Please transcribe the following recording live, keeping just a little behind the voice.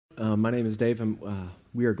My name is Dave, and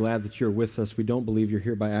we are glad that you're with us. We don't believe you're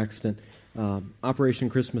here by accident. Operation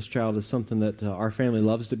Christmas Child is something that our family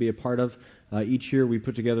loves to be a part of. Each year we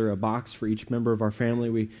put together a box for each member of our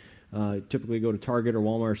family. We typically go to Target or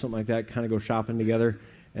Walmart or something like that, kind of go shopping together,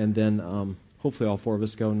 and then hopefully all four of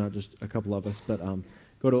us go, not just a couple of us, but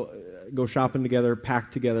go shopping together,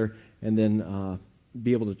 pack together, and then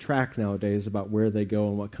be able to track nowadays about where they go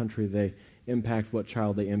and what country they impact, what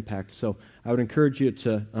child they impact. So I would encourage you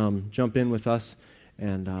to jump in with us,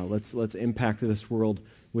 and let's impact this world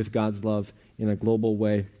with God's love in a global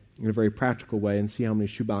way, in a very practical way, and see how many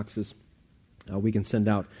shoeboxes we can send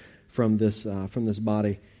out from this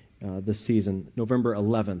body this season. November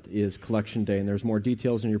 11th is Collection Day, and there's more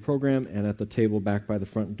details in your program and at the table back by the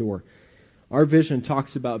front door. Our vision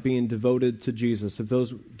talks about being devoted to Jesus. If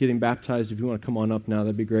those getting baptized, if you want to come on up now,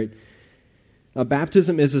 that'd be great.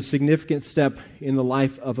 Baptism is a significant step in the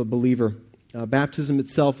life of a believer. Baptism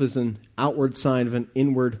itself is an outward sign of an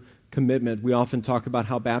inward commitment. We often talk about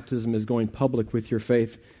how baptism is going public with your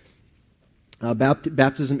faith.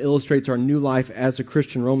 Baptism illustrates our new life as a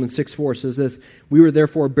Christian. Romans 6:4 says this, "We were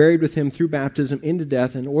therefore buried with him through baptism into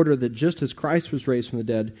death, in order that just as Christ was raised from the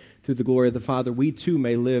dead through the glory of the Father, we too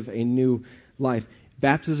may live a new life."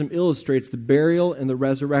 Baptism illustrates the burial and the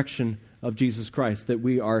resurrection of Jesus Christ, that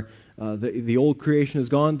we are the old creation is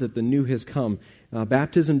gone, that the new has come.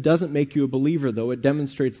 Baptism doesn't make you a believer, though. It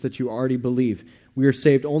demonstrates that you already believe. We are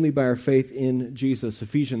saved only by our faith in Jesus.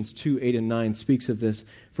 Ephesians 2:8-9 speaks of this.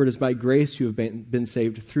 "For it is by grace you have been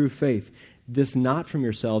saved through faith. This not from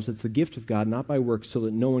yourselves, it's the gift of God, not by works, so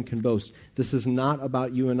that no one can boast." This is not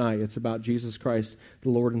about you and I. It's about Jesus Christ, the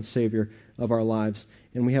Lord and Savior of our lives.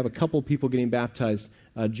 And we have a couple people getting baptized.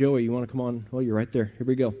 Joey, you want to come on? Well, you're right there. Here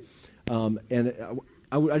we go.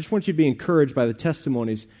 I just want you to be encouraged by the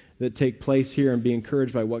testimonies that take place here and be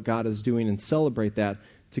encouraged by what God is doing and celebrate that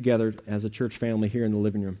together as a church family here in the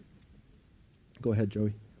living room. Go ahead,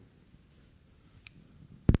 Joey.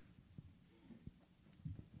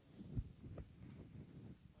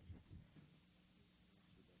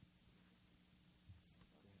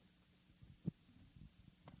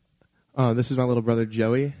 This is my little brother,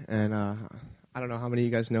 Joey, and I don't know how many of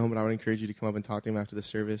you guys know him, but I would encourage you to come up and talk to him after the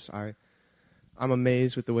service. I'm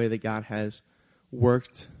amazed with the way that God has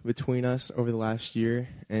worked between us over the last year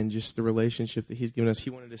and just the relationship that he's given us. He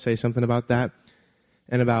wanted to say something about that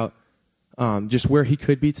and about just where he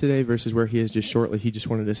could be today versus where he is just shortly. He just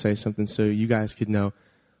wanted to say something so you guys could know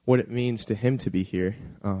what it means to him to be here.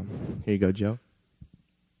 Here you go, Joe.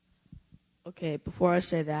 Okay, before I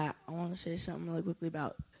say that, I want to say something really quickly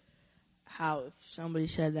about how if somebody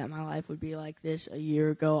said that my life would be like this a year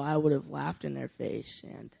ago, I would have laughed in their face.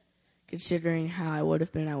 And considering how I would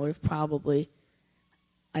have been, I would have probably,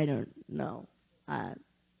 I don't know,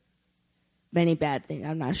 many bad things.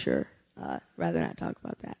 I'm not sure. Rather not talk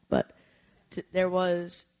about that. But there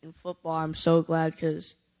was, in football, I'm so glad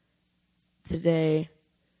because today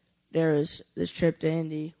there was this trip to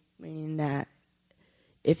Indy, meaning that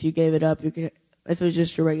if you gave it up, you could. If it was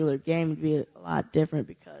just a regular game, it'd be a lot different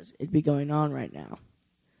because it'd be going on right now.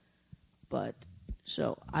 But,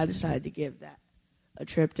 so I decided to give that a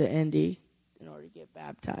trip to Indy in order to get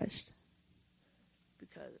baptized.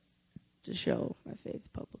 Because, to show my faith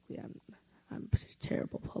publicly, I'm a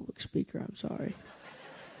terrible public speaker, I'm sorry.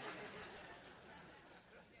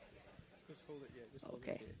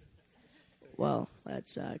 Okay. Well,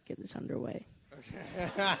 let's get this underway.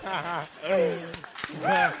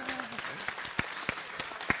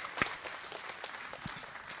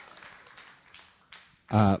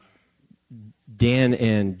 Dan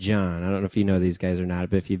and John, I don't know if you know these guys or not,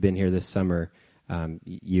 but if you've been here this summer,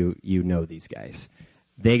 you know these guys.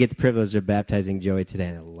 They get the privilege of baptizing Joey today,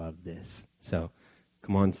 and I love this. So,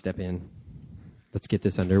 come on, step in. Let's get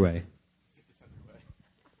this underway.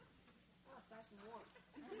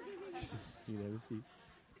 You have a seat.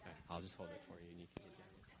 Right, I'll just hold it for you, and you can get down.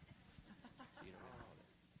 So you don't have to hold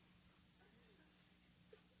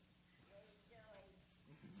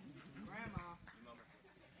it. Grandma.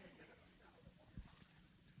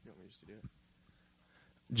 You want me just to do it?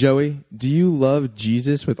 Joey, do you love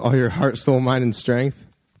Jesus with all your heart, soul, mind, and strength?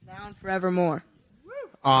 Now and forevermore.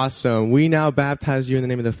 Awesome. We now baptize you in the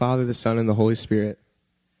name of the Father, the Son, and the Holy Spirit.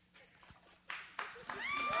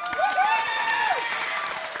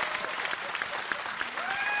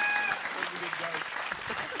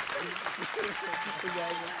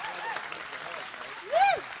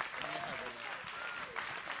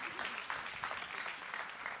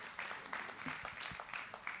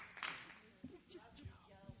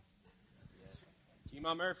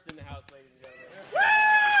 G-Ma Murph's in the house, ladies and gentlemen.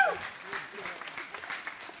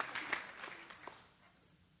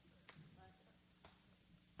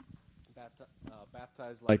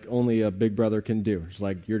 baptized like only a big brother can do. It's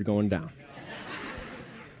like you're going down.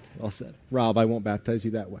 All said. Rob, I won't baptize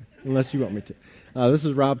you that way, unless you want me to. This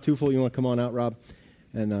is Rob Tufel. You want to come on out, Rob,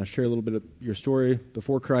 and share a little bit of your story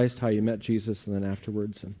before Christ, how you met Jesus, and then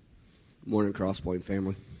afterwards. And Morning, Crosspoint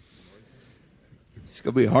family. It's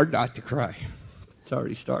going to be hard not to cry. It's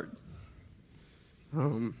already started.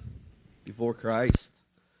 Before Christ,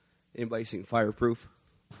 anybody sing Fireproof?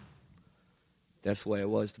 That's the way I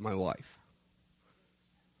was to my wife.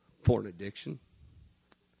 Porn addiction,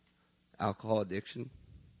 alcohol addiction,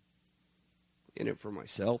 in it for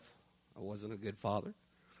myself. I wasn't a good father.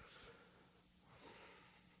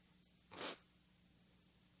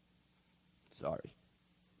 Sorry.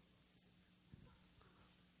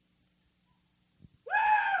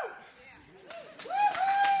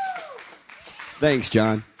 Thanks,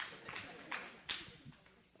 John.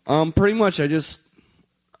 Pretty much I was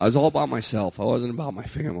all about myself. I wasn't about my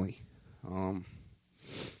family.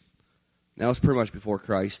 That was pretty much before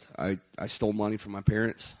Christ. I stole money from my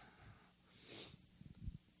parents.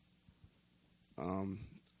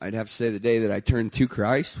 I'd have to say the day that I turned to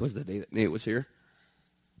Christ was the day that Nate was here.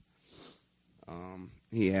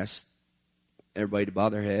 He asked everybody to bow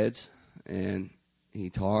their heads, and he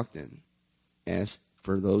talked and asked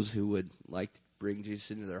for those who would like to bring Jesus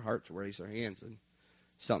into their heart to raise their hands, and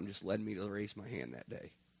something just led me to raise my hand that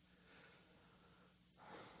day.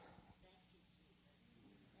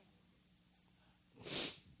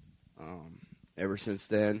 Ever since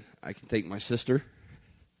then, I can thank my sister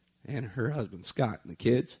and her husband, Scott, and the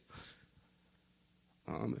kids.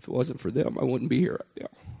 If it wasn't for them, I wouldn't be here right now.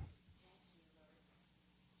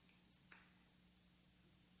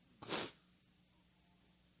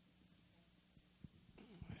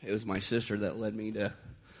 It was my sister that led me to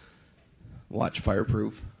watch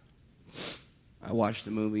Fireproof. I watched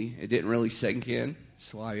the movie. It didn't really sink in,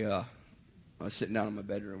 so I was sitting down in my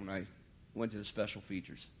bedroom and I went to the special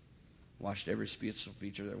features. Watched every special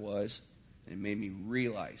feature there was, and it made me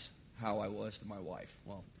realize how I was to my wife,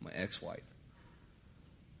 well, my ex-wife.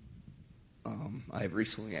 I have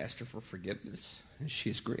recently asked her for forgiveness, and she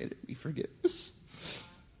has granted me forgiveness.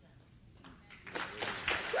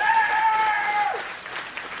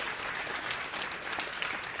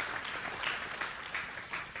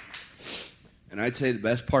 And I'd say the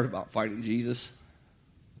best part about finding Jesus,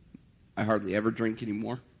 I hardly ever drink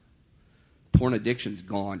anymore. Porn addiction's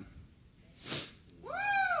gone.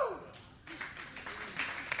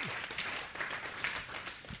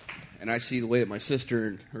 And I see the way that my sister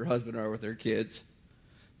and her husband are with their kids.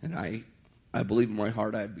 And I believe in my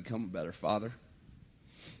heart I've become a better father.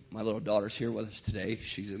 My little daughter's here with us today.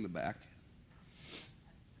 She's in the back.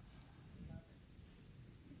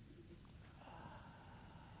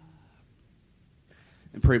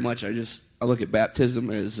 And pretty much I look at baptism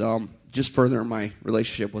as just furthering my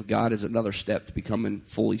relationship with God as another step to becoming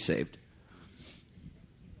fully saved.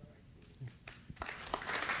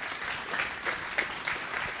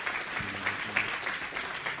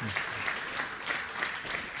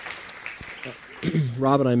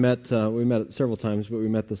 Rob and I met, we met several times, but we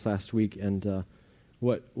met this last week, and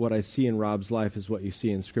what I see in Rob's life is what you see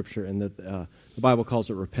in Scripture, and that the Bible calls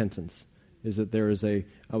it repentance, is that there is I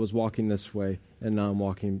was walking this way, and now I'm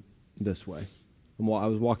walking this way. I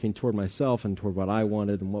was walking toward myself and toward what I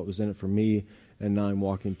wanted and what was in it for me, and now I'm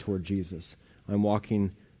walking toward Jesus. I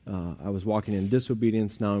was walking in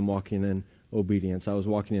disobedience, now I'm walking in obedience. I was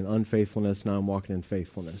walking in unfaithfulness, now I'm walking in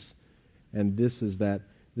faithfulness. And this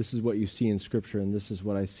is what you see in Scripture, and this is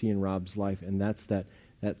what I see in Rob's life, and that's that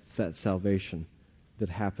salvation that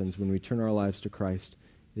happens when we turn our lives to Christ,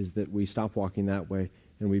 is that we stop walking that way,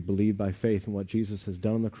 and we believe by faith in what Jesus has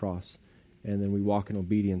done on the cross, and then we walk in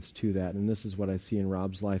obedience to that. And this is what I see in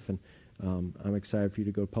Rob's life, and I'm excited for you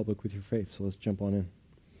to go public with your faith, so let's jump on in.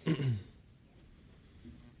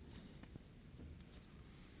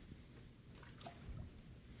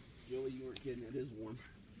 Joey, you weren't kidding. It is warm.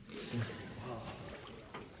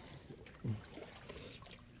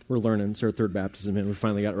 We're learning. It's our third baptism, and we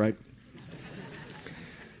finally got it right.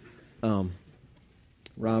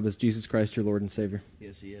 Rob, is Jesus Christ your Lord and Savior?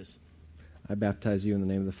 Yes, he is. I baptize you in the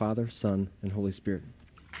name of the Father, Son, and Holy Spirit.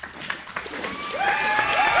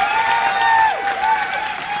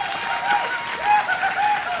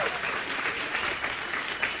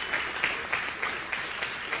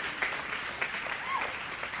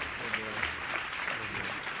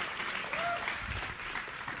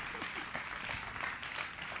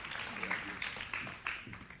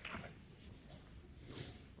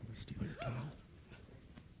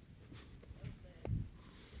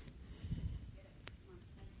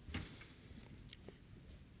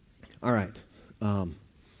 All right.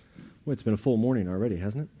 Well, it's been a full morning already,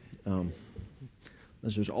 hasn't it?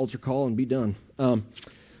 Let's just altar call and be done. All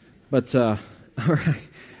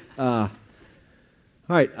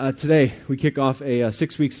right. Today we kick off a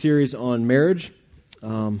 6-week series on marriage.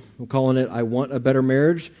 We're calling it "I Want a Better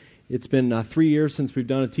Marriage." It's been 3 years since we've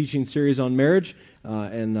done a teaching series on marriage,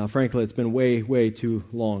 and frankly, it's been way too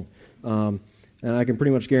long. And I can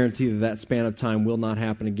pretty much guarantee that span of time will not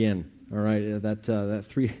happen again. All right,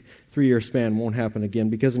 that three-year span won't happen again,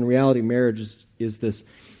 because in reality, marriage is this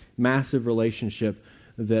massive relationship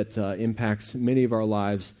that impacts many of our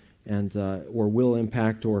lives, and or will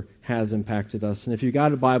impact or has impacted us. And if you've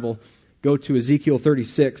got a Bible, go to Ezekiel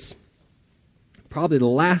 36, probably the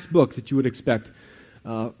last book that you would expect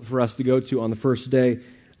for us to go to on the first day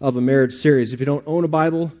of a marriage series. If you don't own a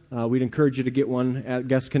Bible, we'd encourage you to get one at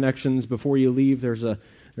Guest Connections before you leave. There's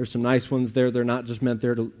some nice ones there. They're not just meant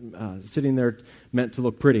there to sitting there meant to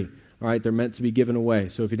look pretty. All right, they're meant to be given away.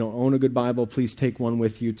 So if you don't own a good Bible, please take one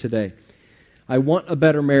with you today. I want a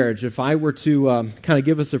better marriage. If I were to kind of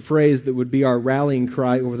give us a phrase that would be our rallying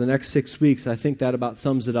cry over the next 6 weeks, I think that about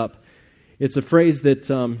sums it up. It's a phrase that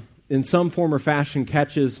in some form or fashion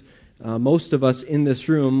catches most of us in this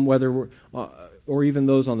room, whether we're, or even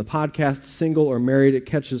those on the podcast, single or married. It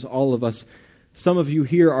catches all of us. Some of you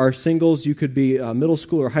here are singles. You could be a middle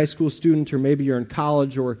school or high school student, or maybe you're in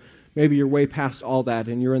college, or maybe you're way past all that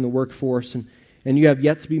and you're in the workforce, and you have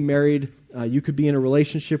yet to be married. You could be in a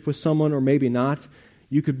relationship with someone, or maybe not.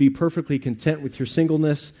 You could be perfectly content with your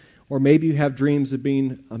singleness, or maybe you have dreams of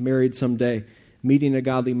being married someday, meeting a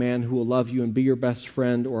godly man who will love you and be your best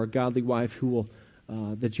friend, or a godly wife who will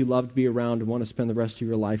that you love to be around and want to spend the rest of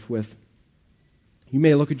your life with. You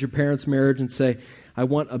may look at your parents' marriage and say, I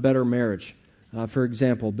want a better marriage. For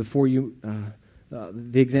example, the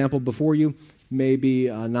example before you may be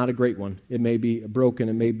not a great one. It may be broken.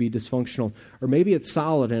 It may be dysfunctional. Or maybe it's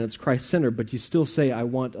solid and it's Christ-centered, but you still say, I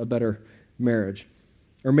want a better marriage.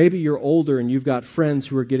 Or maybe you're older and you've got friends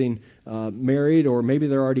who are getting married, or maybe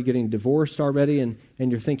they're already getting divorced already, and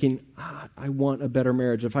you're thinking, I want a better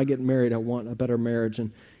marriage. If I get married, I want a better marriage,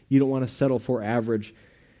 and you don't want to settle for average.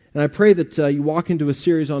 And I pray that you walk into a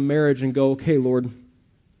series on marriage and go, okay, Lord,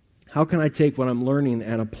 how can I take what I'm learning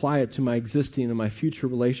and apply it to my existing and my future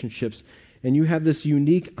relationships? And you have this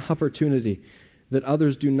unique opportunity that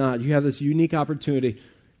others do not. You have this unique opportunity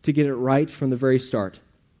to get it right from the very start,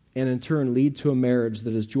 and in turn lead to a marriage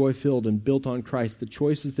that is joy-filled and built on Christ. The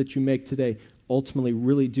choices that you make today ultimately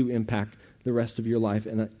really do impact the rest of your life,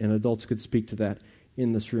 and adults could speak to that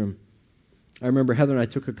in this room. I remember Heather and I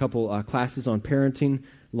took a couple classes on parenting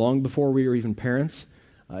long before we were even parents.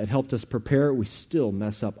 It helped us prepare. We still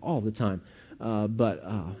mess up all the time,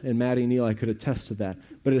 and Maddie and Eli could attest to that.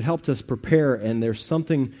 But it helped us prepare, and there's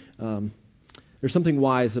something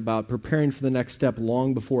wise about preparing for the next step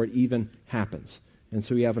long before it even happens. And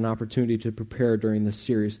so we have an opportunity to prepare during this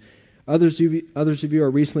series. Others of you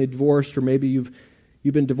are recently divorced, or maybe you've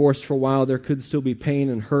been divorced for a while. There could still be pain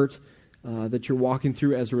and hurt that you're walking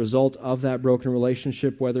through as a result of that broken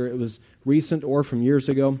relationship, whether it was recent or from years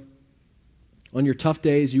ago. On your tough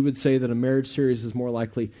days, you would say that a marriage series is more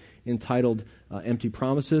likely entitled Empty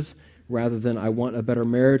Promises rather than I Want a Better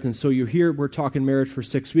Marriage. And so you hear we're talking marriage for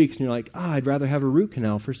 6 weeks, and you're like, I'd rather have a root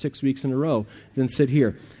canal for 6 weeks in a row than sit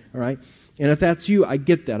here. All right? And if that's you, I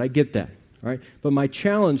get that. All right? But my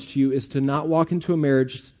challenge to you is to not walk into a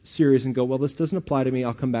marriage series and go, well, this doesn't apply to me.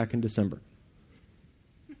 I'll come back in December.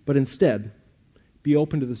 But instead, be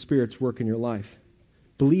open to the Spirit's work in your life.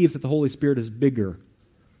 Believe that the Holy Spirit is bigger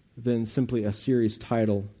than simply a series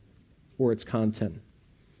title or its content.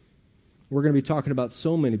 We're going to be talking about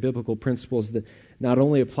so many biblical principles that not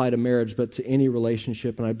only apply to marriage, but to any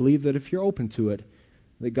relationship. And I believe that if you're open to it,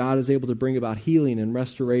 that God is able to bring about healing and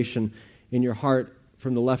restoration in your heart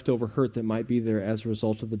from the leftover hurt that might be there as a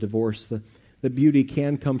result of the divorce. The beauty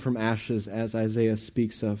can come from ashes, as Isaiah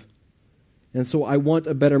speaks of. And so I want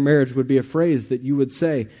a better marriage would be a phrase that you would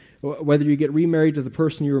say, whether you get remarried to the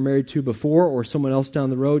person you were married to before or someone else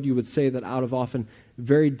down the road, you would say that out of often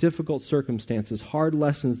very difficult circumstances, hard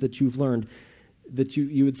lessons that you've learned, that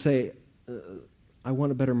you would say, I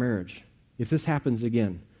want a better marriage. If this happens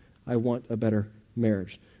again, I want a better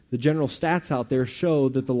marriage. The general stats out there show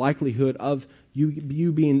that the likelihood of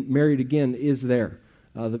you being married again is there.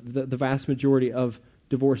 The vast majority of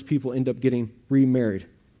divorced people end up getting remarried.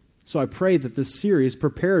 So I pray that this series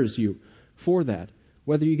prepares you for that,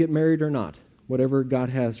 whether you get married or not, whatever God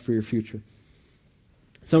has for your future.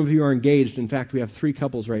 Some of you are engaged. In fact, we have 3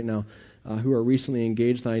 couples right now who are recently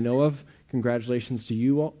engaged that I know of. Congratulations to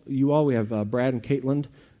you all. We have Brad and Caitlin,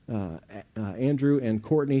 Andrew and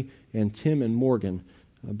Courtney, and Tim and Morgan.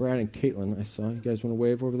 Brad and Caitlin, I saw. You guys want to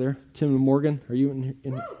wave over there? Tim and Morgan, are you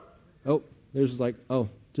in? Oh, there's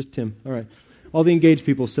just Tim. All right. All the engaged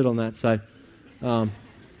people sit on that side. But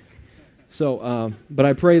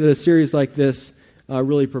I pray that a series like this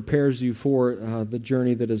really prepares you for the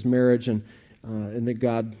journey that is marriage, and that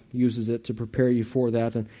God uses it to prepare you for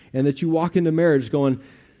that, and that you walk into marriage going,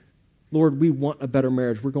 Lord, we want a better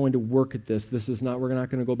marriage. We're going to work at this. We're not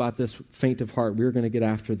going to go about this faint of heart. We're going to get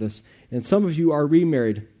after this. And some of you are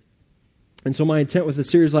remarried. And so my intent with a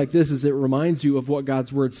series like this is it reminds you of what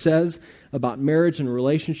God's Word says about marriage and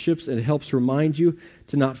relationships, and it helps remind you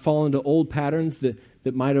to not fall into old patterns that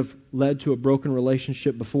might have led to a broken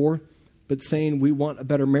relationship before, but saying we want a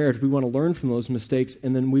better marriage. We want to learn from those mistakes,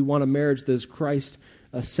 and then we want a marriage that is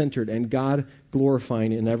Christ-centered and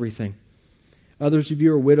God-glorifying in everything. Others of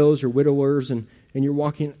you are widows or widowers, and you're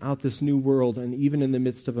walking out this new world, and even in the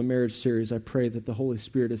midst of a marriage series, I pray that the Holy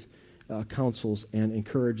Spirit counsels and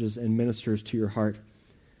encourages and ministers to your heart.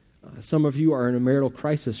 Some of you are in a marital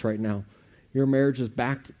crisis right now. Your marriage is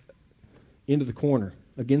backed into the corner,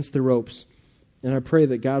 against the ropes, and I pray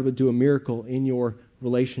that God would do a miracle in your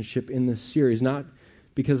relationship in this series, not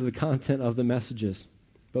because of the content of the messages,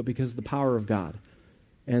 but because of the power of God,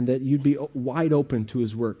 and that you'd be wide open to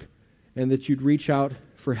His work, and that you'd reach out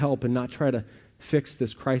for help and not try to fix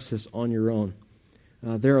this crisis on your own.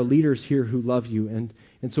 There are leaders here who love you,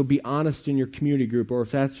 and so be honest in your community group, or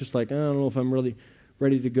if that's just like, I don't know if I'm really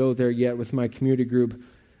ready to go there yet with my community group,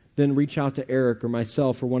 then reach out to Eric or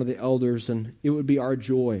myself or one of the elders, and it would be our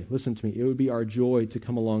joy, listen to me, it would be our joy to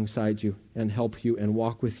come alongside you and help you and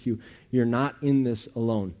walk with you. You're not in this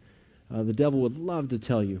alone. The devil would love to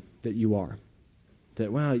tell you that you are.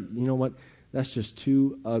 That, well, you know what, that's just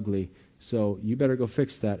too ugly, so you better go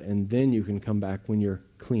fix that, and then you can come back when you're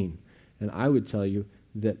clean. And I would tell you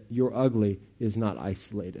that your ugly is not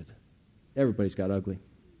isolated. Everybody's got ugly,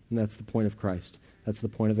 and that's the point of Christ. That's the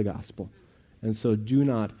point of the gospel. And so do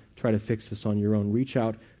not try to fix this on your own. Reach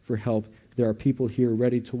out for help. There are people here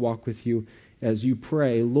ready to walk with you as you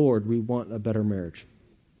pray, Lord, we want a better marriage.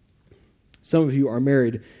 Some of you are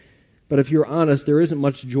married, but if you're honest, there isn't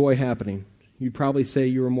much joy happening. You'd probably say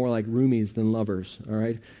you were more like roomies than lovers, all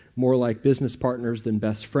right? More like business partners than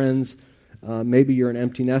best friends. Maybe you're an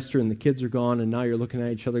empty nester and the kids are gone, and now you're looking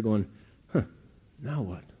at each other going, now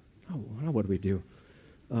what? Now what do we do?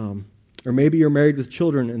 Or maybe you're married with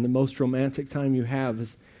children, and the most romantic time you have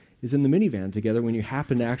is in the minivan together when you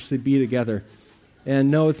happen to actually be together.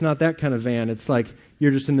 And no, it's not that kind of van. It's like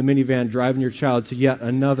you're just in the minivan driving your child to yet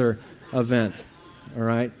another event, all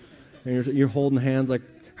right? And you're holding hands like,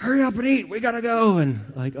 hurry up and eat, we got to go.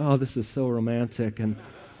 And like, oh, this is so romantic.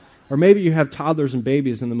 Or maybe you have toddlers and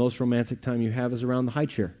babies, and the most romantic time you have is around the high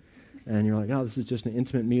chair. And you're like, oh, this is just an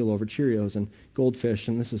intimate meal over Cheerios and Goldfish,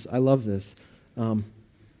 and I love this.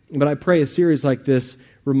 But I pray a series like this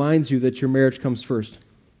reminds you that your marriage comes first,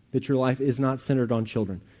 that your life is not centered on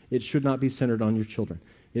children. It should not be centered on your children.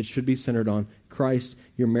 It should be centered on Christ.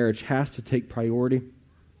 Your marriage has to take priority.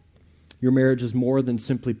 Your marriage is more than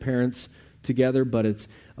simply parents together, but it's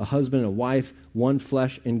a husband and a wife, one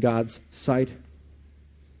flesh in God's sight.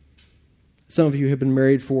 Some of you have been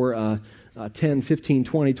married for 10, 15,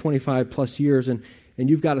 20, 25 plus years, and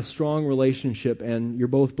you've got a strong relationship, and you're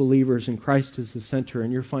both believers, and Christ is the center,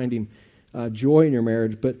 and you're finding joy in your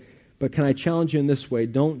marriage. But can I challenge you in this way?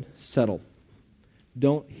 Don't settle.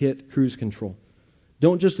 Don't hit cruise control.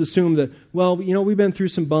 Don't just assume that, well, we've been through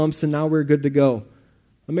some bumps, and now we're good to go.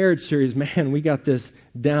 A marriage series, man, we got this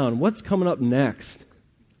down. What's coming up next?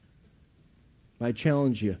 I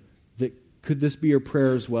challenge you that could this be your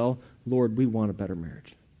prayer as well? Lord, we want a better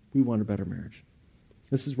marriage. We want a better marriage.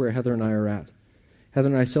 This is where Heather and I are at. Heather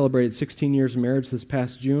and I celebrated 16 years of marriage this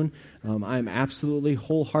past June. I'm absolutely,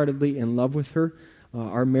 wholeheartedly in love with her.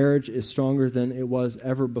 Our marriage is stronger than it was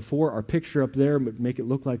ever before. Our picture up there would make it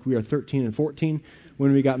look like we are 13 and 14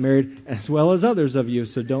 when we got married, as well as others of you,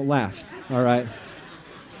 so don't laugh, all right?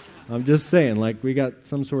 I'm just saying, like we got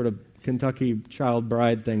some sort of Kentucky child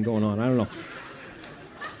bride thing going on. I don't know.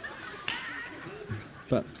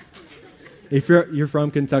 But if you're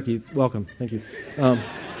from Kentucky, welcome. Thank you. I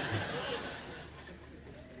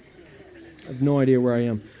have no idea where I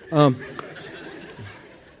am.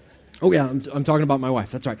 Oh yeah, I'm talking about my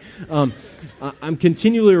wife. That's right. I'm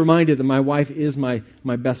continually reminded that my wife is my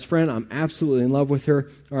best friend. I'm absolutely in love with her.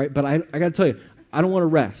 All right, but I got to tell you, I don't want to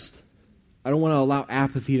rest. I don't want to allow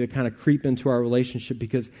apathy to kind of creep into our relationship,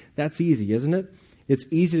 because that's easy, isn't it? It's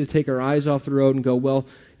easy to take our eyes off the road and go, well,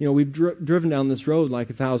 we've driven down this road like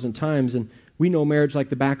 1,000 times, and we know marriage like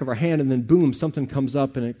the back of our hand, and then boom, something comes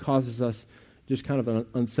up, and it causes us just kind of an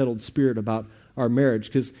unsettled spirit about our marriage.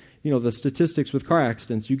 Because the statistics with car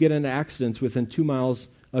accidents. You get into accidents within 2 miles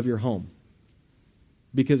of your home.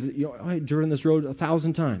 Because I've driven this road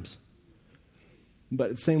 1,000 times.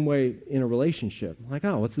 But the same way in a relationship. Like,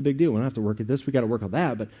 oh, what's the big deal? We don't have to work at this. We got to work on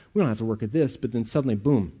that, but we don't have to work at this. But then suddenly,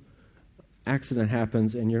 boom, accident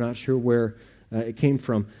happens, and you're not sure where it came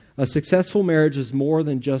from. A successful marriage is more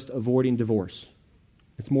than just avoiding divorce.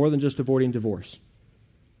 It's more than just avoiding divorce.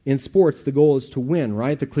 In sports, the goal is to win,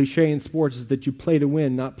 right? The cliche in sports is that you play to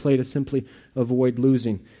win, not play to simply avoid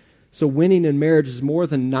losing. So winning in marriage is more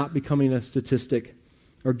than not becoming a statistic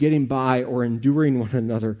or getting by or enduring one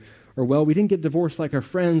another. Or, well, we didn't get divorced like our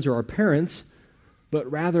friends or our parents, but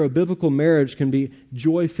rather a biblical marriage can be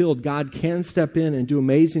joy-filled. God can step in and do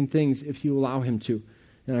amazing things if you allow Him to.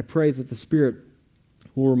 And I pray that the Spirit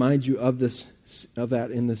will remind you of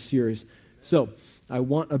that in this series. So, I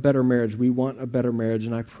want a better marriage. We want a better marriage,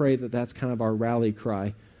 and I pray that that's kind of our rally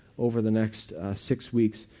cry over the next 6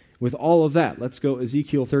 weeks. With all of that, let's go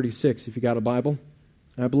Ezekiel 36, if you got a Bible.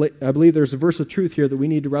 I believe there's a verse of truth here that we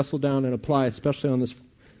need to wrestle down and apply, especially on this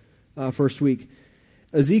first week.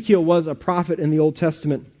 Ezekiel was a prophet in the Old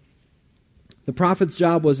Testament. The prophet's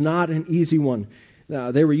job was not an easy one.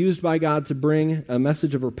 They were used by God to bring a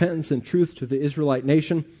message of repentance and truth to the Israelite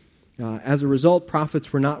nation. As a result,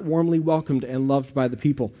 prophets were not warmly welcomed and loved by the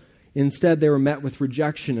people. Instead, they were met with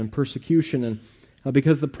rejection and persecution, and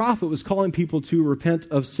because the prophet was calling people to repent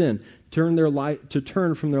of sin, turn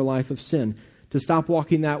from their life of sin, to stop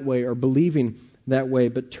walking that way or believing that way,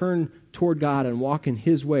 but turn toward God and walk in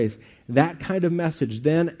His ways. That kind of message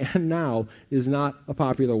then and now is not a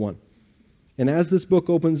popular one. And as this book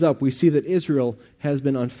opens up, we see that Israel has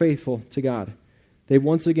been unfaithful to God. They've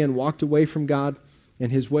once again walked away from God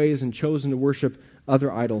and His ways and chosen to worship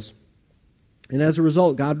other idols. And as a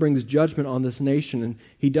result, God brings judgment on this nation, and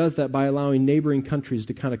He does that by allowing neighboring countries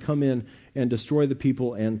to kind of come in and destroy the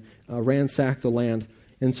people and ransack the land.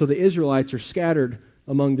 And so the Israelites are scattered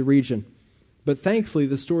among the region. But thankfully,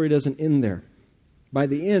 the story doesn't end there. By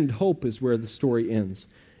the end, hope is where the story ends.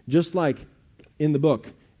 Just like in the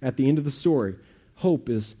book, at the end of the story, hope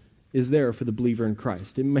is there for the believer in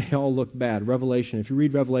Christ. It may all look bad. Revelation, if you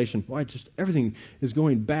read Revelation, everything is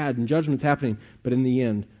going bad and judgment's happening. But in the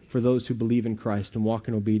end, for those who believe in Christ and walk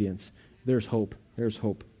in obedience, there's hope. There's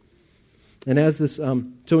hope. And as this,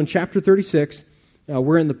 so in chapter 36,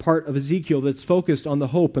 we're in the part of Ezekiel that's focused on the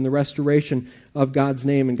hope and the restoration of God's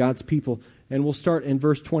name and God's people. And we'll start in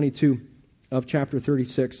verse 22 of chapter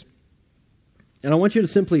 36. And I want you to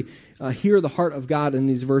simply hear the heart of God in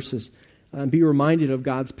these verses and be reminded of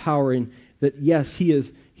God's power and that, yes, He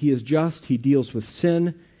is just. He deals with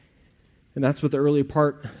sin. And that's what the early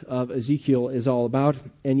part of Ezekiel is all about.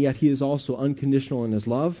 And yet He is also unconditional in His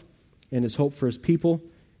love, and His hope for His people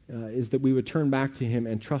is that we would turn back to Him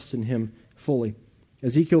and trust in Him fully.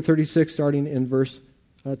 Ezekiel 36, starting in verse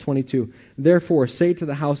 22. Therefore, say to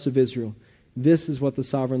the house of Israel, this is what the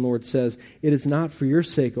sovereign Lord says. It is not for your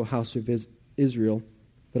sake, O house of Israel,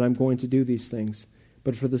 that I'm going to do these things,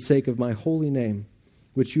 but for the sake of my holy name,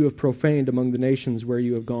 which you have profaned among the nations where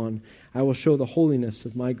you have gone. I will show the holiness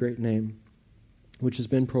of my great name, which has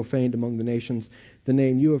been profaned among the nations, the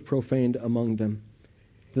name you have profaned among them.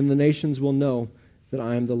 Then the nations will know that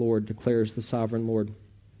I am the Lord, declares the sovereign Lord,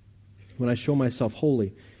 when I show myself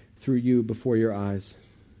holy through you before your eyes.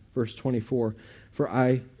 Verse 24, for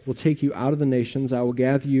I will take you out of the nations, I will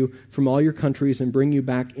gather you from all your countries and bring you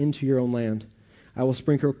back into your own land. I will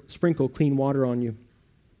sprinkle clean water on you,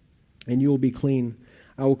 and you will be clean.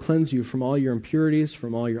 I will cleanse you from all your impurities,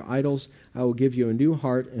 from all your idols. I will give you a new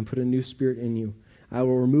heart and put a new spirit in you. I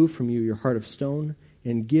will remove from you your heart of stone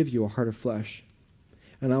and give you a heart of flesh.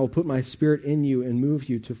 And I will put my spirit in you and move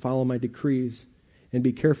you to follow my decrees and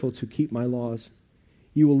be careful to keep my laws.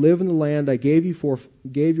 You will live in the land I gave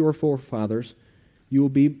your forefathers. You will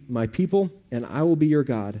be my people, and I will be your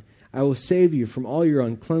God. I will save you from all your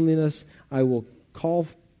uncleanliness. I will call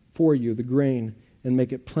for you the grain and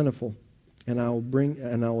make it plentiful, and I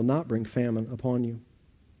will not bring famine upon you.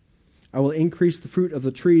 I will increase the fruit of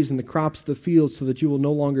the trees and the crops of the field so that you will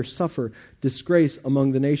no longer suffer disgrace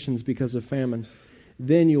among the nations because of famine.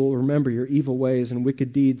 Then you will remember your evil ways and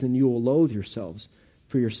wicked deeds, and you will loathe yourselves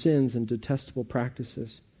for your sins and detestable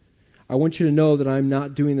practices. I want you to know that I am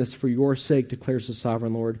not doing this for your sake, declares the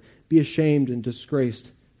sovereign Lord. Be ashamed and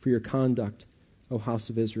disgraced for your conduct, O house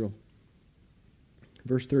of Israel.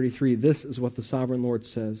 Verse 33, this is what the sovereign Lord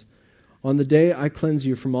says. On the day I cleanse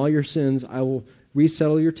you from all your sins, I will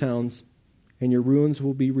resettle your towns, and your ruins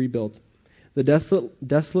will be rebuilt. The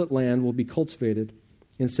desolate land will be cultivated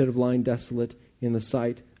instead of lying desolate in the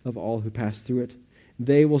sight of all who pass through it.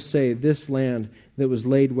 They will say, this land that was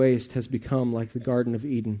laid waste has become like the Garden of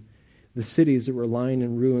Eden, The cities that were lying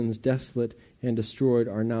in ruins, desolate and destroyed,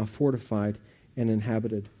 are now fortified and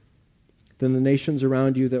inhabited. Then the nations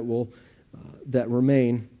around you that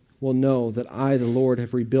remain will know that I, the Lord,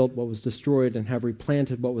 have rebuilt what was destroyed and have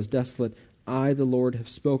replanted what was desolate. I, the Lord, have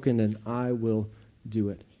spoken, and I will do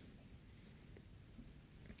it.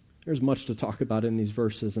 There's much to talk about in these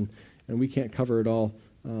verses, and we can't cover it all,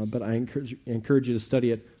 but I encourage you to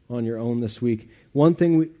study it on your own this week. One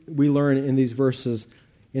thing we learn in these verses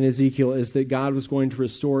in Ezekiel is that God was going to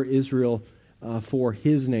restore Israel for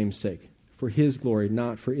His name's sake, for His glory,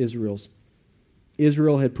 not for Israel's.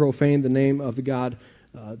 Israel had profaned the name of the God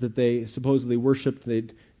that they supposedly worshipped.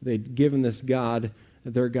 They'd given this God,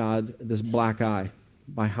 their God, this black eye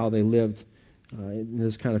by how they lived in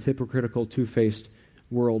this kind of hypocritical, two-faced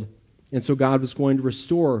world. And so God was going to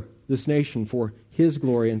restore this nation for His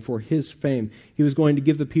glory and for His fame. He was going to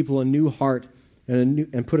give the people a new heart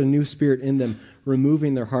and put a new spirit in them,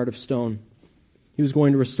 removing their heart of stone. He was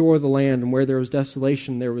going to restore the land, and where there was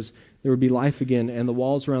desolation, there would be life again, and the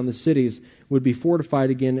walls around the cities would be fortified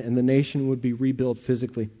again, and the nation would be rebuilt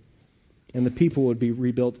physically, and the people would be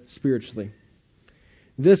rebuilt spiritually.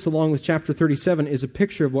 This, along with chapter 37, is a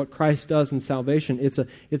picture of what Christ does in salvation. It's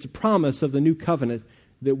a promise of the new covenant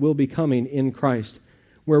that will be coming in Christ,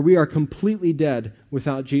 where we are completely dead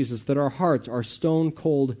without Jesus, that our hearts are stone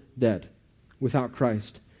cold dead without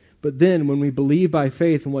Christ. But then, when we believe by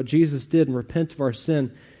faith in what Jesus did and repent of our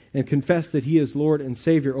sin and confess that He is Lord and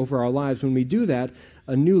Savior over our lives, when we do that,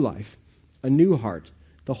 a new life, a new heart,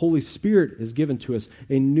 the Holy Spirit is given to us.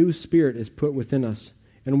 A new spirit is put within us,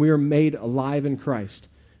 and we are made alive in Christ.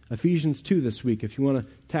 Ephesians 2 this week, if you want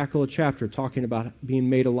to tackle a chapter talking about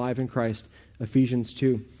being made alive in Christ, Ephesians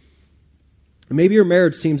 2. Maybe your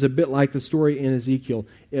marriage seems a bit like the story in Ezekiel.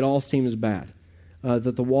 It all seems bad.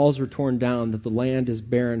 That the walls are torn down, that the land is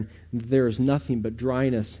barren, that there is nothing but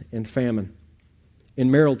dryness and famine.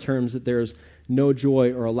 In marital terms, that there is no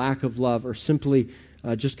joy or a lack of love, or simply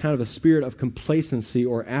just kind of a spirit of complacency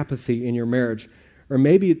or apathy in your marriage. Or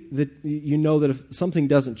maybe that you know that if something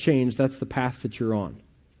doesn't change, that's the path that you're on.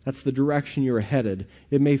 That's the direction you're headed.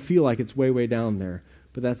 It may feel like it's way, way down there,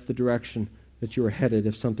 but that's the direction that you're headed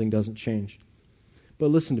if something doesn't change.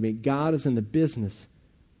 But listen to me, God is in the business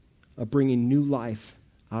of bringing new life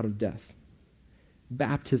out of death.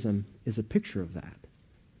 Baptism is a picture of that.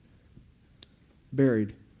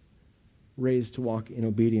 Buried, raised to walk in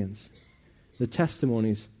obedience. The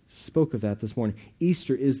testimonies spoke of that this morning.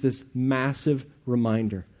 Easter is this massive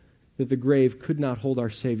reminder that the grave could not hold our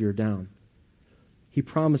Savior down. He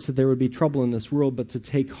promised that there would be trouble in this world, but to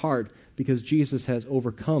take heart because Jesus has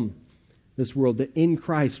overcome this world, that in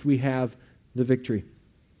Christ we have the victory.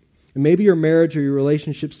 And maybe your marriage or your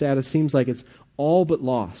relationship status seems like it's all but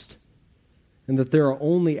lost and that there are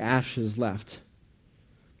only ashes left.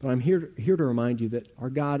 But I'm here to remind you that our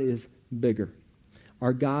God is bigger.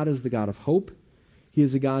 Our God is the God of hope. He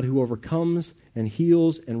is a God who overcomes and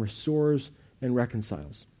heals and restores and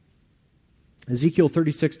reconciles. Ezekiel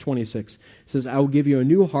 36:26 says, I will give you a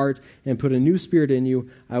new heart and put a new spirit in you.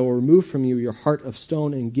 I will remove from you your heart of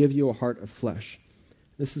stone and give you a heart of flesh.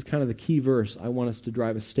 This is kind of the key verse I want us to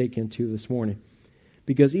drive a stake into this morning.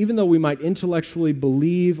 Because even though we might intellectually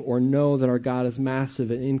believe or know that our God is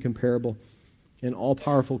massive and incomparable and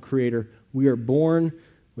all-powerful creator, we are born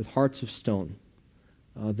with hearts of stone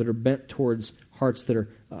that are bent towards hearts that are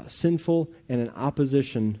sinful and in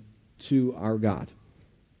opposition to our God.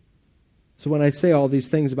 So when I say all these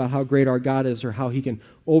things about how great our God is or how He can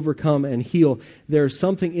overcome and heal, there's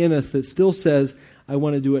something in us that still says, I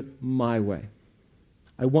want to do it my way.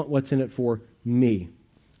 I want what's in it for me.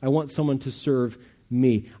 I want someone to serve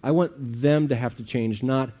me. I want them to have to change,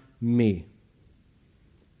 not me.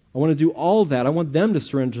 I want to do all of that. I want them to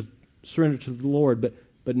surrender to the Lord,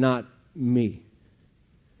 but not me.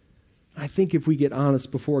 I think if we get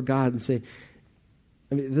honest before God and say,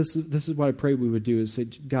 this is what I pray we would do, is say,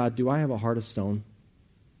 God, do I have a heart of stone?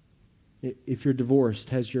 If you're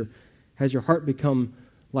divorced, has your heart become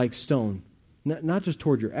like stone? Not just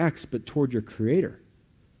toward your ex, but toward your Creator.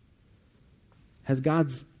 Has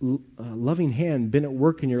God's loving hand been at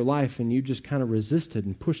work in your life and you just kind of resisted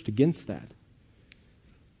and pushed against that?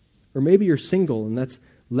 Or maybe you're single and that's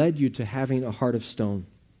led you to having a heart of stone.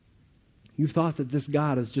 You thought that this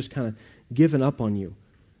God has just kind of given up on you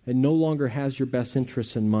and no longer has your best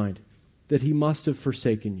interests in mind, that He must have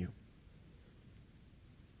forsaken you.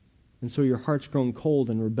 And so your heart's grown cold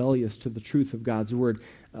and rebellious to the truth of God's word,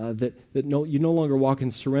 you no longer walk in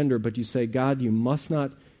surrender, but you say, God, you must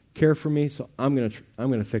not care for me, so I'm going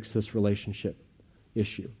to fix this relationship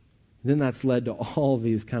issue. And then that's led to all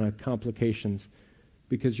these kind of complications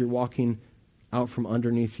because you're walking out from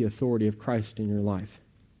underneath the authority of Christ in your life.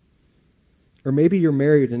 Or maybe you're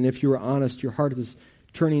married, and if you were honest, your heart is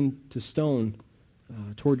turning to stone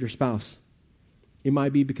toward your spouse. It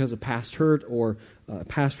might be because of past hurt or a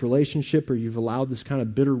past relationship, or you've allowed this kind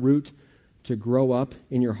of bitter root to grow up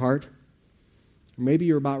in your heart. Or maybe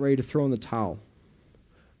you're about ready to throw in the towel.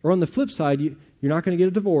 Or on the flip side, you're not going to get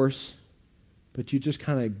a divorce, but you just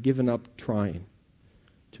kind of given up trying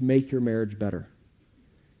to make your marriage better.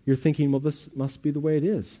 You're thinking, well, this must be the way it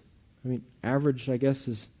is. I mean, average, I guess,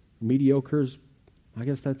 is mediocre. I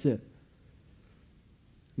guess that's it.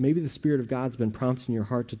 Maybe the Spirit of God's been prompting your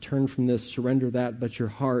heart to turn from this, surrender that, but your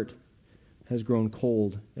heart has grown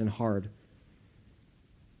cold and hard.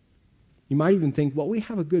 You might even think, well, we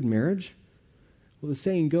have a good marriage. Well, the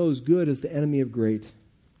saying goes, good is the enemy of great.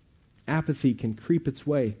 Apathy can creep its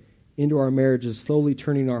way into our marriages, slowly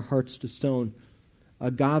turning our hearts to stone. A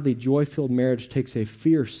godly, joy-filled marriage takes a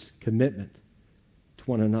fierce commitment to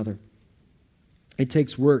one another. It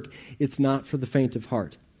takes work. It's not for the faint of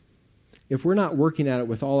heart. If we're not working at it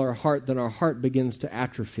with all our heart, then our heart begins to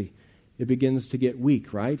atrophy. It begins to get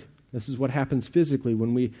weak, right? This is what happens physically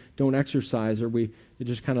when we don't exercise or we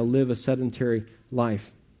just kind of live a sedentary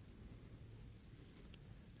life.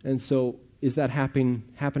 And so, is that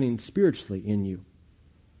happening spiritually in you?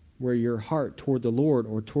 Where your heart toward the Lord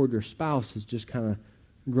or toward your spouse has just kind of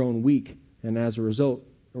grown weak and as a result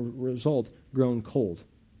grown cold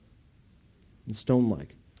and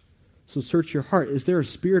stone-like. So search your heart. Is there a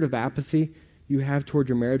spirit of apathy you have toward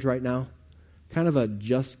your marriage right now? Kind of a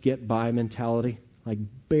just get by mentality, like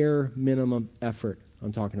bare minimum effort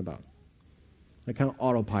I'm talking about. Like kind of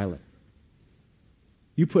autopilot.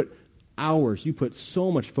 You put hours, you put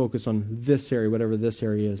so much focus on this area, whatever this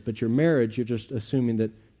area is, but your marriage, you're just assuming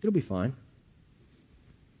that it'll be fine.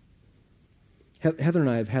 Heather and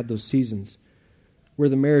I have had those seasons where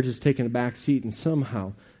the marriage has taken a back seat and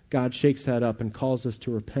somehow God shakes that up and calls us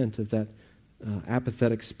to repent of that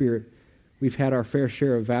apathetic spirit. We've had our fair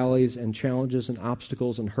share of valleys and challenges and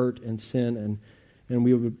obstacles and hurt and sin. And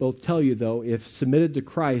we would both tell you, though, if submitted to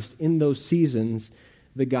Christ in those seasons,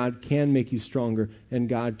 that God can make you stronger and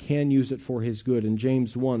God can use it for His good. And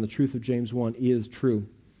James 1, the truth of James 1 is true.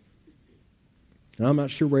 And I'm not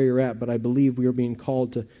sure where you're at, but I believe we are being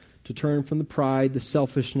called to turn from the pride, the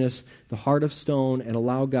selfishness, the heart of stone, and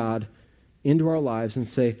allow God into our lives and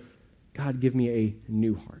say, God, give me a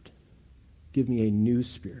new heart. Give me a new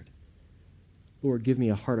spirit. Lord, give me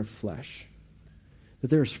a heart of flesh. That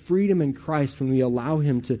there is freedom in Christ when we allow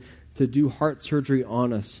Him to do heart surgery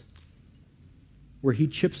on us, where He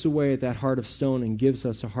chips away at that heart of stone and gives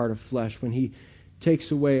us a heart of flesh, when He takes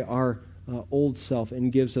away our old self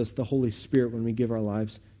and gives us the Holy Spirit when we give our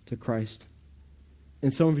lives to Christ.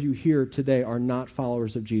 And some of you here today are not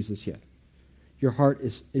followers of Jesus yet. Your heart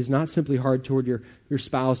is not simply hard toward your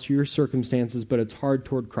spouse or your circumstances, but it's hard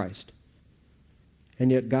toward Christ.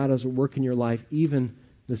 And yet God has a work in your life even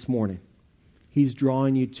this morning. He's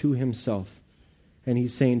drawing you to Himself. And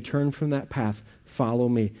He's saying, turn from that path, follow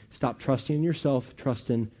me. Stop trusting in yourself, trust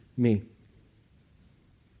in me.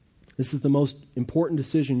 This is the most important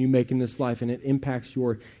decision you make in this life, and it impacts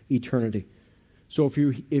your eternity. So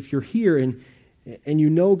if you're here and you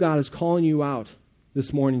know God is calling you out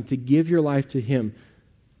this morning to give your life to Him,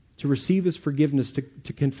 to receive His forgiveness,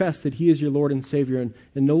 to confess that He is your Lord and Savior, and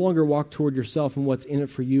no longer walk toward yourself and what's in it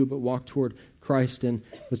for you, but walk toward Christ and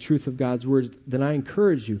the truth of God's words, then I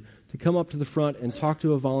encourage you to come up to the front and talk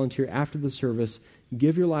to a volunteer after the service.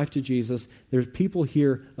 Give your life to Jesus. There's people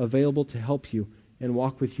here available to help you and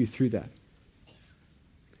walk with you through that.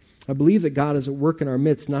 I believe that God is at work in our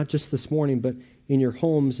midst, not just this morning, but in your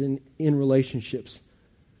homes and in relationships.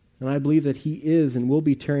 And I believe that He is and will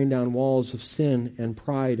be tearing down walls of sin and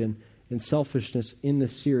pride and selfishness in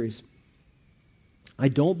this series. I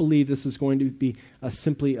don't believe this is going to be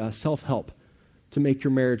simply a self-help to make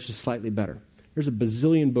your marriage just slightly better. There's a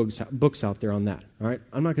bazillion books out there on that. All right,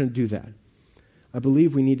 I'm not going to do that. I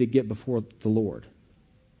believe we need to get before the Lord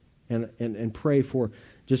and pray for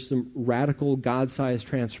just some radical God-sized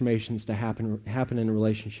transformations to happen in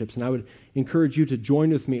relationships. And I would encourage you to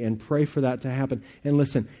join with me and pray for that to happen. And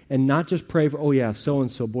listen, and not just pray for, oh yeah,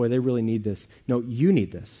 so-and-so, boy, they really need this. No, you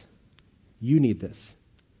need this. You need this.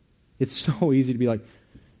 It's so easy to be like,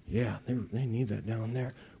 yeah, they need that down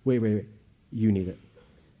there. Wait. You need it.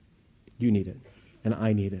 You need it. And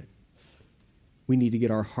I need it. We need to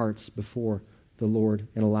get our hearts before the Lord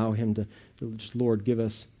and allow Him to just, Lord, give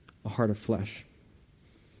us a heart of flesh.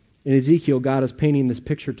 In Ezekiel, God is painting this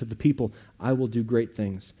picture to the people. I will do great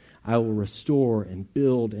things. I will restore and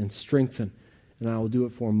build and strengthen, and I will do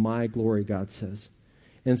it for my glory, God says.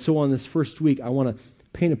 And so on this first week, I want to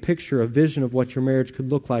paint a picture, a vision of what your marriage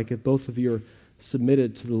could look like if both of you are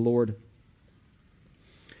submitted to the Lord.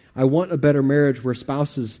 I want a better marriage where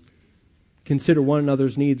spouses consider one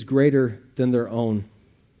another's needs greater than their own,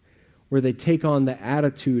 where they take on the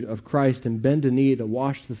attitude of Christ and bend a knee to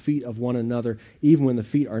wash the feet of one another, even when the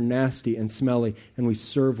feet are nasty and smelly, and we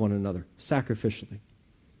serve one another sacrificially.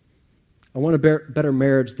 I want a better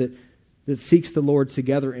marriage that seeks the Lord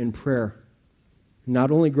together in prayer,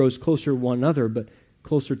 not only grows closer to one another, but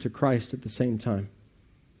closer to Christ at the same time.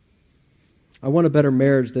 I want a better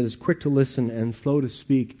marriage that is quick to listen and slow to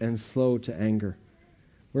speak and slow to anger,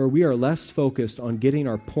 where we are less focused on getting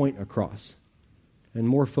our point across and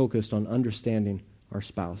more focused on understanding our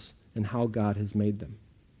spouse and how God has made them.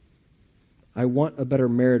 I want a better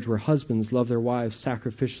marriage where husbands love their wives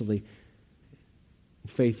sacrificially,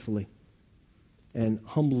 faithfully, and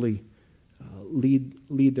humbly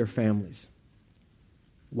lead their families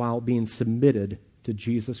while being submitted to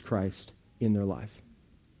Jesus Christ in their life.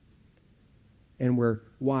 And where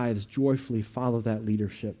wives joyfully follow that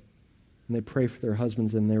leadership, and they pray for their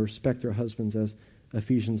husbands and they respect their husbands, as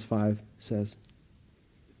Ephesians 5 says.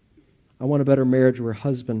 I want a better marriage where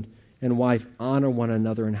husband and wife honor one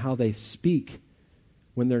another in how they speak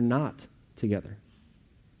when they're not together,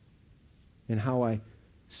 and how I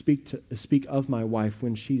speak of my wife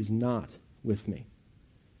when she's not with me.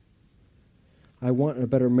 I want a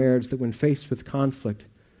better marriage that when faced with conflict,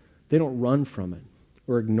 they don't run from it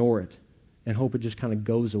or ignore it and hope it just kind of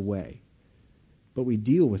goes away. But we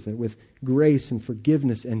deal with it with grace and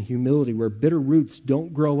forgiveness and humility, where bitter roots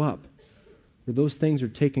don't grow up, where those things are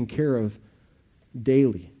taken care of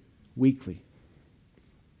daily, weekly.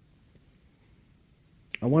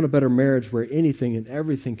 I want a better marriage where anything and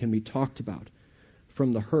everything can be talked about,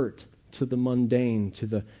 from the hurt to the mundane, to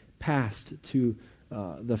the past, to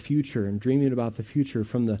the future, and dreaming about the future,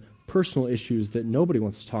 from the personal issues that nobody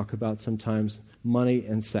wants to talk about sometimes, money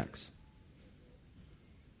and sex.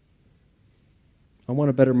 I want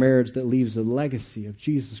a better marriage that leaves a legacy of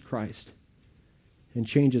Jesus Christ and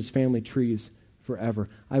changes family trees forever.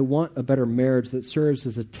 I want a better marriage that serves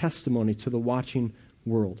as a testimony to the watching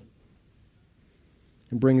world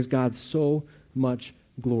and brings God so much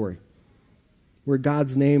glory, where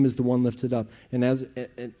God's name is the one lifted up,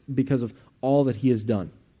 and because of all that He has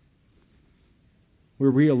done.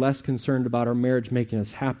 Where we are less concerned about our marriage making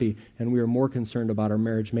us happy, and we are more concerned about our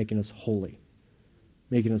marriage making us holy,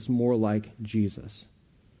 making us more like Jesus.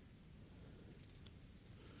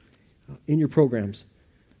 In your programs,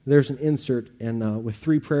 there's an insert, and with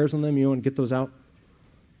 3 prayers on them. You want to get those out?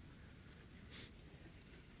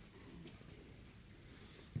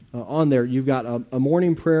 On there, you've got a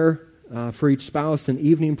morning prayer for each spouse, an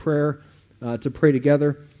evening prayer to pray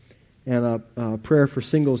together, and a prayer for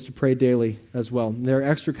singles to pray daily as well. And there are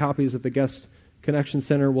extra copies at the Guest Connection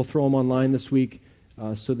Center. We'll throw them online this week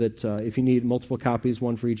so that if you need multiple copies,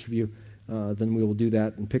 one for each of you, then we will do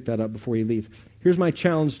that and pick that up before you leave. Here's my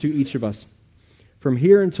challenge to each of us. From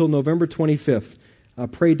here until November 25th,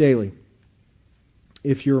 pray daily.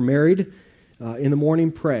 If you're married, in the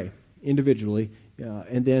morning, pray individually.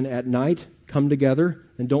 And then at night, come together,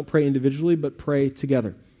 and don't pray individually, but pray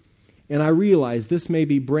together. And I realize this may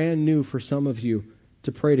be brand new for some of you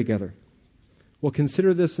to pray together. Well,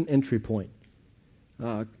 consider this an entry point.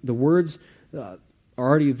 The words are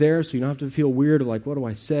already there, so you don't have to feel weird, like, what do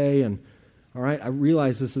I say? And all right, I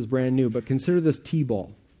realize this is brand new, but consider this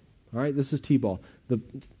T-ball. All right, this is T-ball. The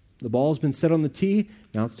ball's been set on the tee.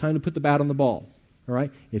 Now it's time to put the bat on the ball. All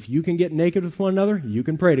right? If you can get naked with one another, you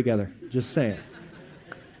can pray together. Just saying.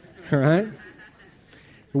 All right?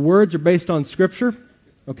 The words are based on Scripture.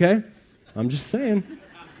 Okay? I'm just saying.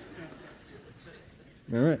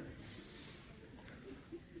 All right.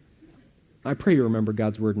 I pray you remember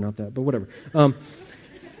God's word, not that, but whatever. But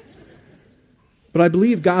I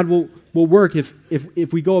believe God will work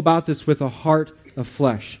if we go about this with a heart of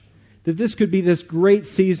flesh. That this could be this great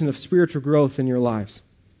season of spiritual growth in your lives.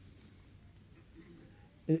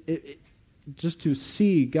 Just to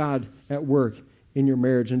see God at work in your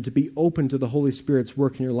marriage and to be open to the Holy Spirit's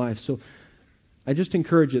work in your life. So I just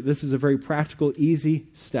encourage you, this is a very practical, easy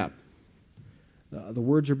step. The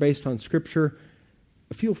words are based on Scripture.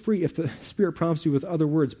 Feel free, if the Spirit prompts you with other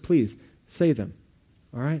words, please say them.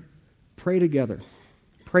 All right? Pray together.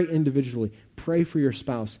 Pray individually. Pray for your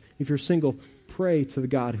spouse. If you're single, pray to the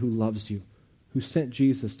God who loves you, who sent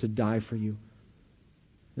Jesus to die for you,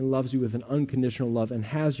 and loves you with an unconditional love and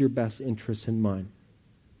has your best interests in mind.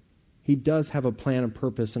 He does have a plan and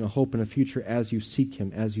purpose and a hope and a future as you seek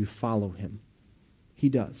Him, as you follow Him. He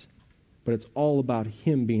does. But it's all about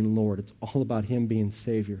Him being Lord. It's all about Him being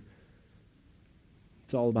Savior.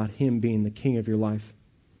 It's all about Him being the King of your life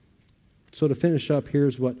So to finish up,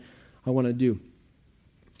 here's what I want to do.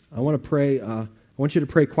 I want to pray. I want you to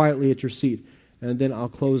pray quietly at your seat, and then I'll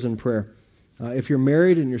close in prayer. If you're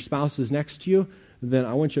married and your spouse is next to you, then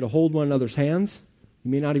I want you to hold one another's hands.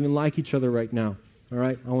 You may not even like each other right now. All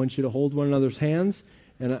right? I want you to hold one another's hands,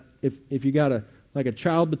 and if you got a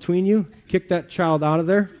child between you, kick that child out of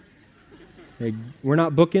there. Hey, we're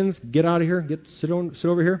not bookends. Get out of here. Sit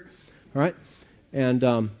over here. All right?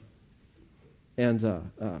 And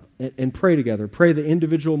pray together. Pray the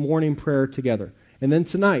individual morning prayer together. And then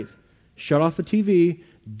tonight, shut off the TV,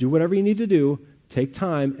 do whatever you need to do, take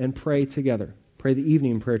time and pray together. Pray the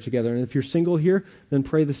evening prayer together. And if you're single here, then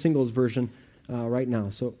pray the singles version right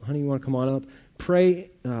now. So, honey, you want to come on up?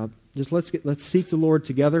 Pray. Let's seek the Lord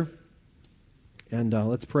together, and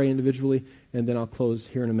let's pray individually, and then I'll close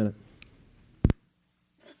here in a minute.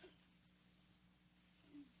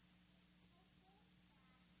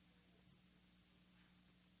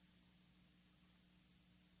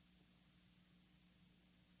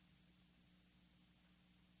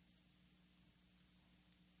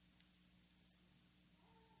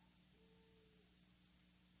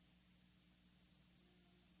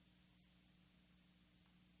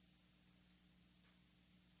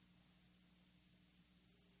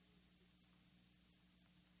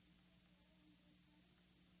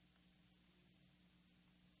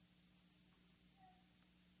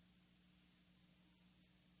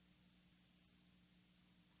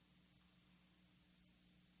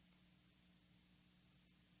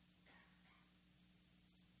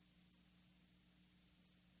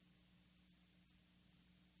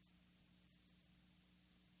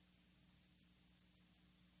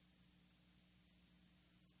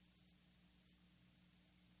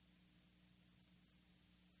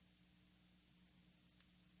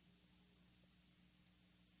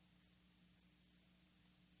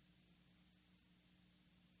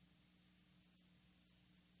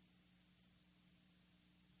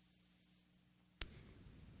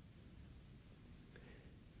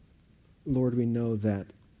 Lord, we know that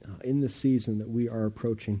in the season that we are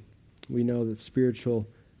approaching, we know that spiritual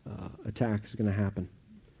attacks are going to happen,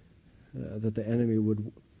 that the enemy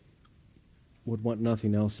would want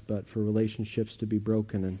nothing else but for relationships to be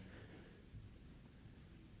broken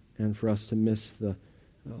and for us to miss the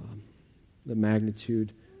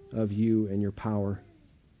magnitude of you and your power.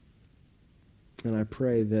 And I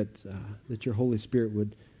pray that your Holy Spirit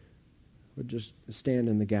would just stand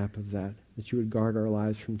in the gap of that you would guard our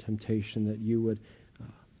lives from temptation, that you would,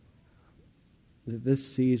 that this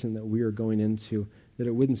season that we are going into, that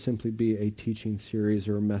it wouldn't simply be a teaching series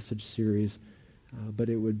or a message series, but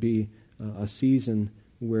it would be a season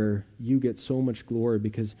where you get so much glory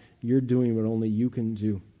because you're doing what only you can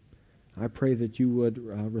do. I pray that you would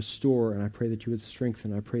restore, and I pray that you would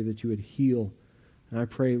strengthen. I pray that you would heal. And I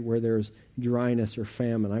pray where there's dryness or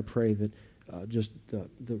famine, I pray that just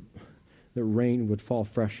the rain would fall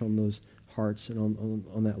fresh on those hearts and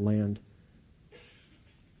on that land.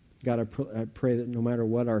 God, I pray that no matter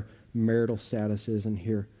what our marital status is in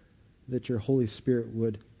here, that your Holy Spirit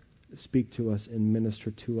would speak to us and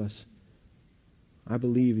minister to us. I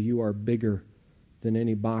believe you are bigger than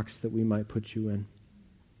any box that we might put you in.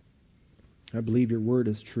 I believe your word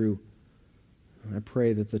is true. I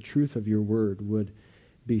pray that the truth of your word would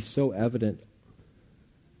be so evident,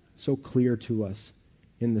 so clear to us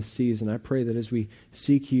in this season. I pray that as we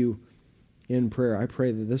seek you in prayer, I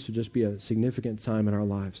pray that this would just be a significant time in our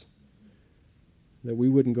lives. That we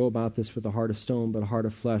wouldn't go about this with a heart of stone, but a heart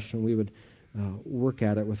of flesh, and we would work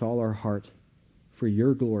at it with all our heart for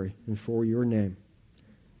your glory and for your name.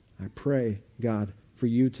 I pray, God, for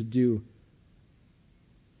you to do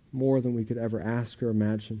more than we could ever ask or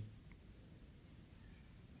imagine.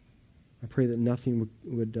 I pray that nothing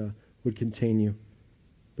would contain you,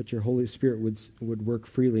 but your Holy Spirit would work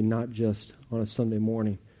freely, not just on a Sunday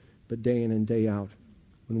morning, but day in and day out,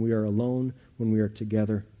 when we are alone, when we are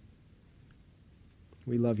together.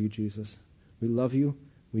 We love you, Jesus. We love you.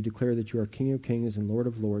 We declare that you are King of Kings and Lord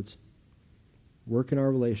of Lords. Work in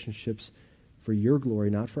our relationships for your glory,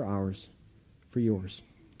 not for ours, for yours.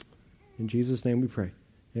 In Jesus' name we pray.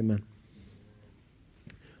 Amen.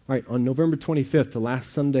 All right, on November 25th, the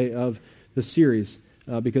last Sunday of the series,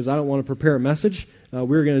 because I don't want to prepare a message,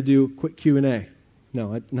 we're going to do quick Q&A.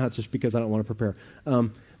 No, not just because I don't want to prepare.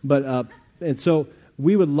 And so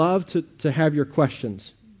we would love to have your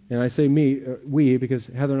questions. And I say we, because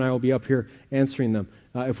Heather and I will be up here answering them.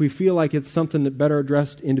 If we feel like it's something that better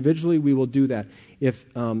addressed individually, we will do that. If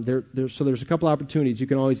there's a couple opportunities. You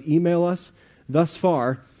can always email us. Thus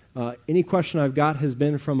far, any question I've got has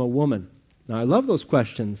been from a woman. Now, I love those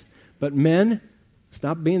questions, but men,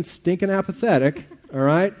 stop being stinking apathetic, all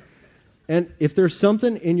right? And if there's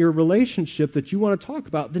something in your relationship that you want to talk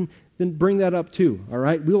about, then bring that up too, all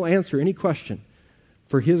right? We'll answer any question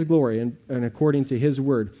for His glory and according to His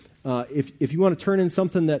word. If you want to turn in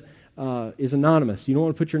something that is anonymous, you don't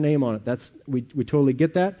want to put your name on it, we totally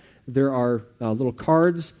get that. There are little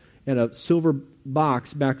cards and a silver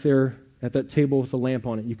box back there at that table with a lamp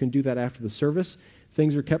on it. You can do that after the service.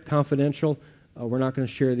 Things are kept confidential. We're not going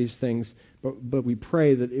to share these things, but we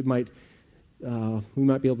pray that we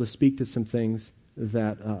might be able to speak to some things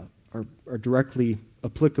that are directly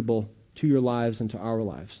applicable to your lives and to our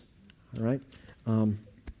lives. All right?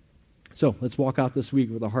 So let's walk out this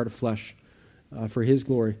week with a heart of flesh for His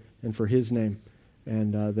glory and for His name,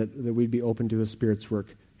 and that we'd be open to His Spirit's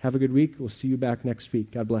work. Have a good week. We'll see you back next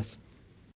week. God bless.